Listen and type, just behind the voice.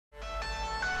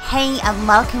Hey and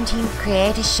welcome to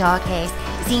Creator Showcase,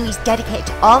 a series dedicated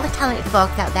to all the talented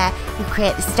folks out there who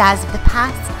create the stars of the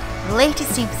past, the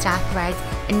latest superstar threads,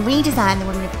 and redesign the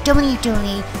women of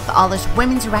WWE for all those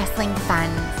women's wrestling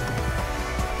fans.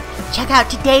 Check out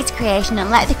today's creation and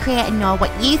let the creator know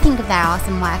what you think of their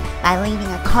awesome work by leaving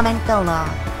a comment below.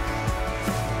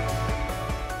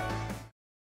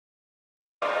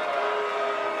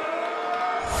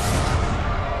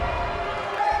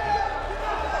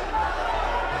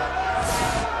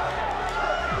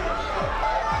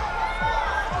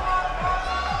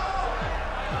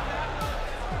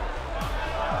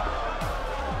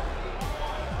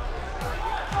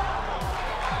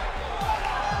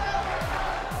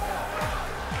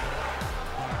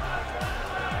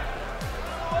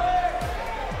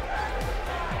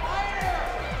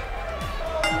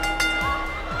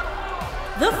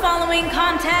 The following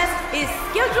contest is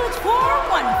scheduled for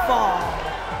one fall.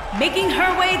 Making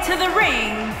her way to the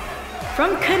ring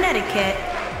from Connecticut,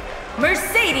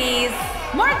 Mercedes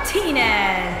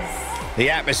Martinez.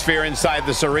 The atmosphere inside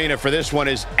this arena for this one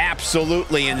is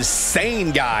absolutely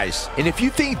insane, guys. And if you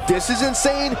think this is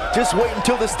insane, just wait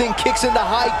until this thing kicks into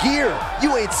high gear.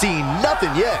 You ain't seen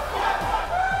nothing yet.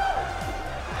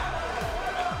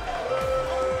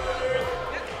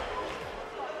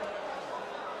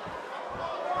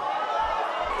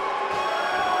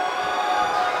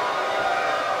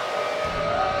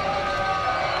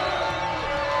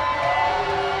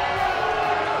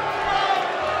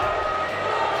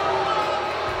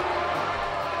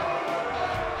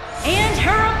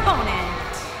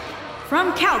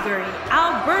 From Calgary,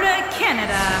 Alberta,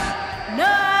 Canada,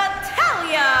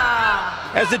 Natalya.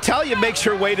 As Natalya makes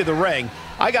her way to the ring,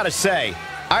 I gotta say,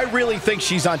 I really think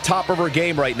she's on top of her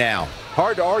game right now.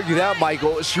 Hard to argue that,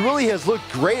 Michael. She really has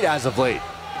looked great as of late.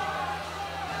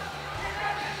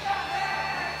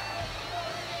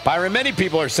 Byron, many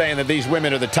people are saying that these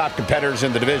women are the top competitors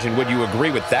in the division. Would you agree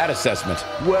with that assessment?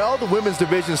 Well, the women's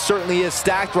division certainly is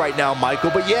stacked right now, Michael.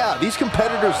 But yeah, these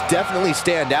competitors definitely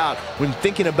stand out when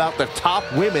thinking about the top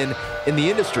women in the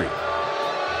industry.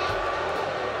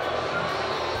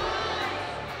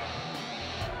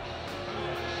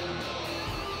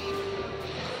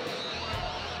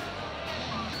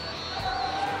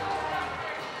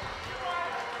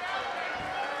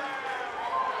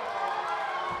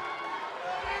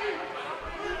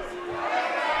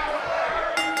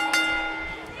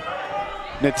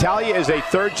 Natalya is a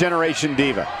third-generation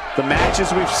diva. The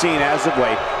matches we've seen as of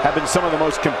late have been some of the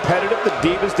most competitive the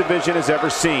Divas division has ever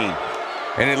seen.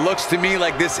 And it looks to me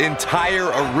like this entire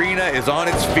arena is on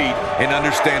its feet, and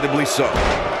understandably so.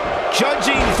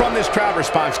 Judging from this crowd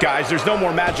response, guys, there's no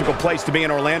more magical place to be in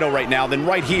Orlando right now than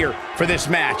right here for this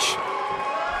match.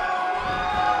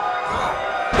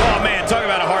 Oh, man, talk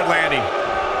about a hard landing.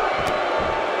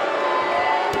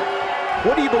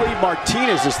 What do you believe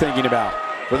Martinez is thinking about?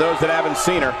 For those that haven't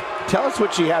seen her, tell us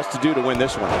what she has to do to win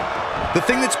this one. The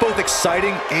thing that's both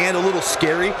exciting and a little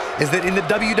scary is that in the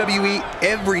WWE,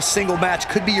 every single match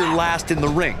could be your last in the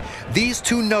ring. These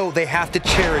two know they have to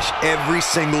cherish every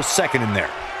single second in there.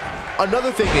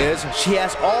 Another thing is, she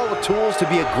has all the tools to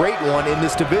be a great one in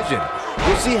this division.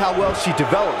 We'll see how well she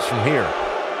develops from here.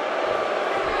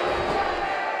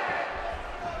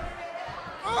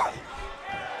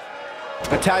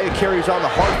 Natalya carries on the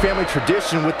Hart family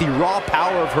tradition with the raw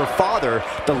power of her father,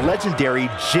 the legendary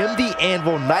Jim the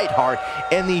Anvil Neidhart,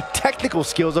 and the technical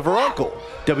skills of her uncle,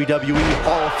 WWE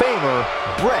Hall of Famer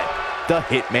Bret the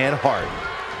Hitman Hart.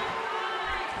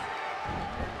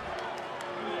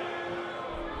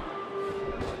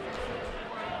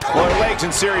 Well, her leg's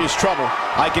in serious trouble.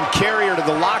 I can carry her to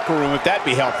the locker room if that'd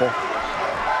be helpful.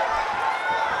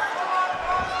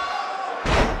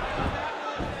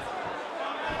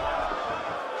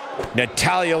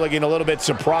 Natalya looking a little bit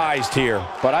surprised here,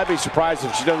 but I'd be surprised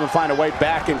if she doesn't find a way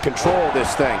back and control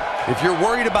this thing. If you're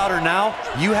worried about her now,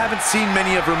 you haven't seen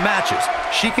many of her matches.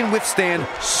 She can withstand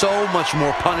so much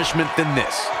more punishment than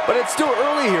this. But it's still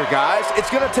early here, guys. It's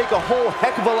going to take a whole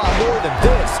heck of a lot more than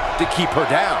this to keep her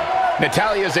down.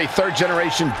 Natalya is a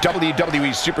third-generation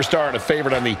WWE superstar and a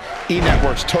favorite on the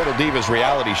E-Network's Total Divas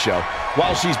reality show.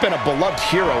 While she's been a beloved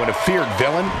hero and a feared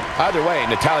villain, either way,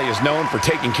 Natalya is known for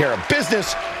taking care of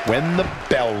business when the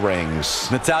bell rings.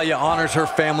 Natalya honors her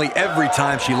family every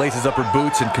time she laces up her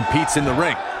boots and competes in the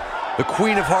ring. The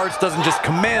Queen of Hearts doesn't just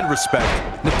command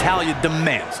respect, Natalya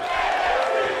demands it.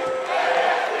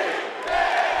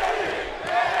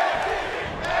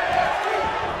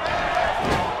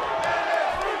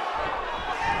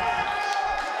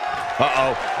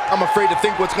 Uh-oh. I'm afraid to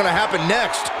think what's going to happen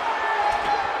next.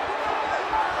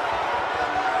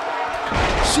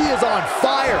 She is on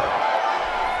fire.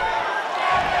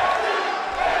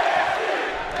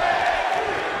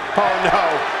 Oh no,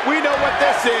 we know what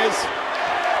this is.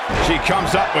 She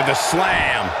comes up with a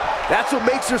slam. That's what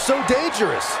makes her so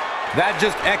dangerous. That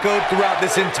just echoed throughout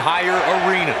this entire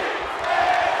arena.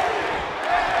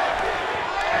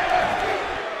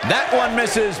 That one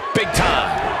misses big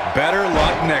time. Better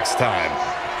luck next time.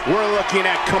 We're looking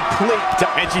at complete,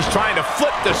 and she's trying to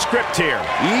flip the script here.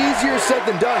 Easier said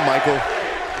than done, Michael.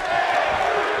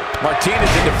 Martinez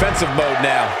in defensive mode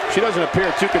now. She doesn't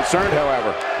appear too concerned,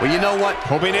 however. Well, you know what?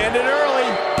 Hoping to end it early.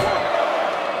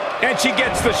 And she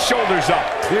gets the shoulders up.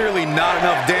 Clearly not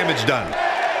enough damage done.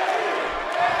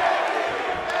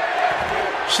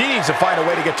 She needs to find a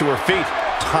way to get to her feet.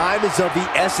 Time is of the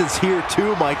essence here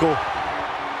too, Michael.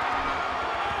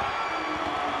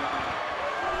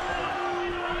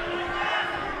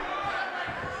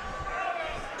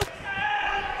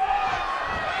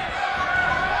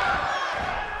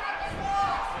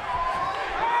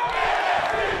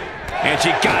 And she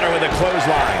got her with a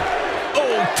clothesline.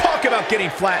 Oh, talk about getting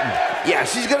flattened. Yeah,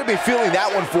 she's going to be feeling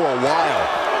that one for a while.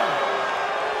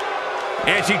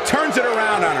 And she turns it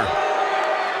around on her.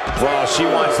 Well, she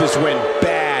wants this win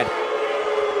bad.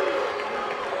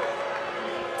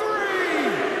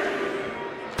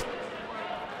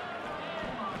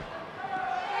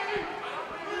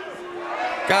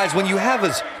 Guys, when you have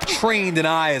as trained an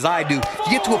eye as I do,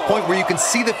 you get to a point where you can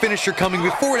see the finisher coming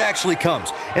before it actually comes.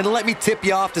 And let me tip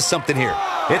you off to something here.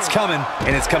 It's coming,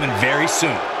 and it's coming very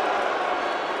soon.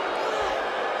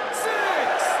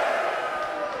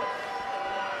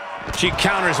 She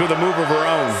counters with a move of her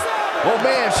own. Oh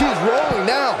man, she's rolling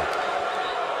now.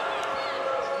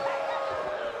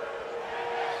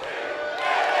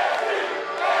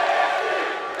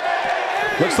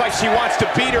 Looks like she wants to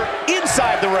beat her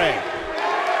inside the ring.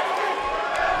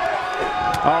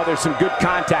 Oh, there's some good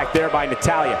contact there by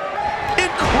Natalya.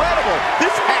 Incredible!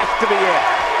 This has to be it.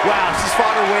 Wow, she's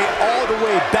fought her way all the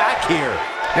way back here.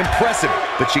 Impressive,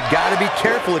 but you gotta be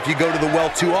careful if you go to the well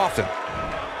too often.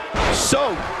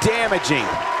 So damaging.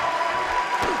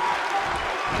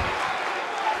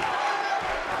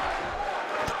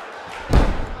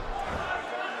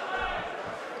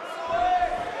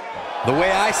 The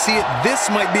way I see it, this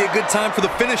might be a good time for the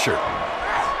finisher.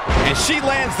 And she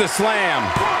lands the slam.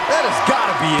 That has got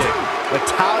to be it.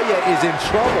 Natalya is in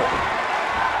trouble.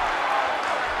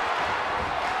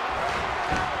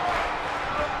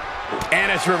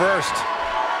 And it's reversed.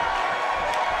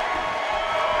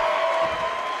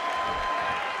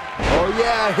 Oh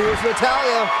yeah, here's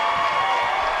Natalya.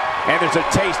 And there's a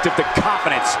taste of the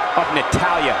confidence of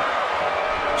Natalya.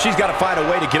 She's got to find a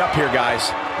way to get up here,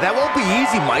 guys. That won't be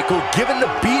easy, Michael, given the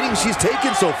beating she's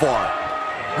taken so far.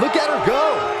 Look at her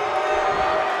go.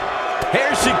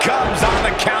 Here she comes on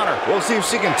the counter. We'll see if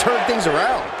she can turn things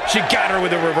around. She got her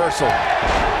with a reversal.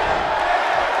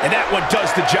 And that one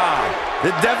does the job.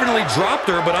 It definitely dropped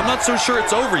her, but I'm not so sure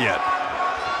it's over yet.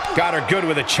 Got her good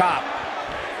with a chop.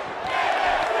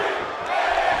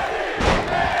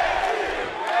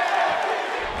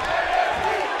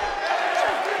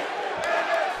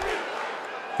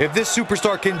 If this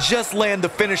superstar can just land the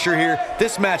finisher here,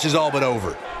 this match is all but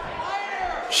over.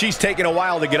 She's taking a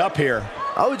while to get up here.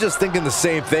 I was just thinking the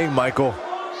same thing, Michael.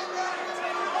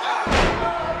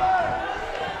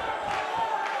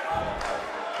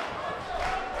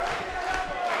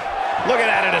 Looking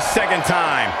at it a second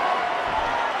time.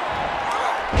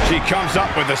 She comes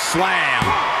up with a slam.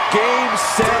 Game,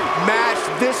 set, match.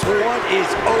 This one is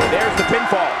over. There's the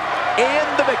pinfall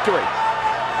and the victory.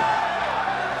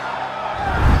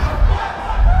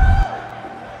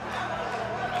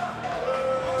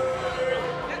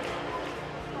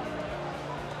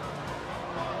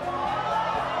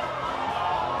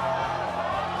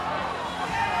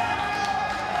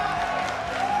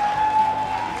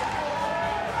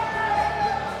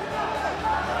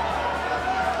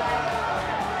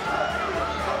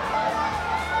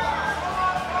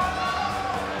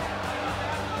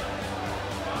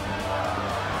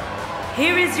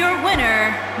 Here is your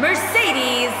winner,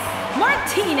 Mercedes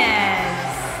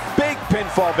Martinez. Big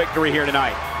pinfall victory here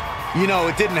tonight. You know,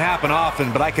 it didn't happen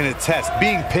often, but I can attest,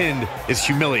 being pinned is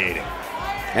humiliating.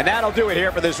 And that'll do it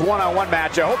here for this one-on-one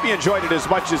match. I hope you enjoyed it as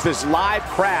much as this live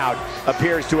crowd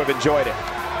appears to have enjoyed it.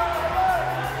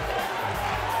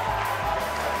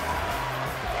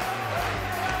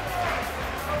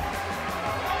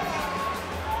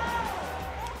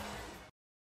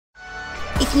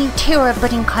 If you too are a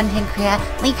budding content creator,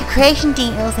 leave your creation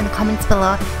details in the comments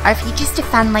below, or if you're just a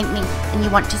fan like me and you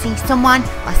want to see someone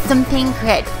or something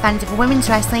created for fans of women's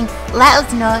wrestling, let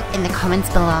us know in the comments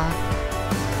below.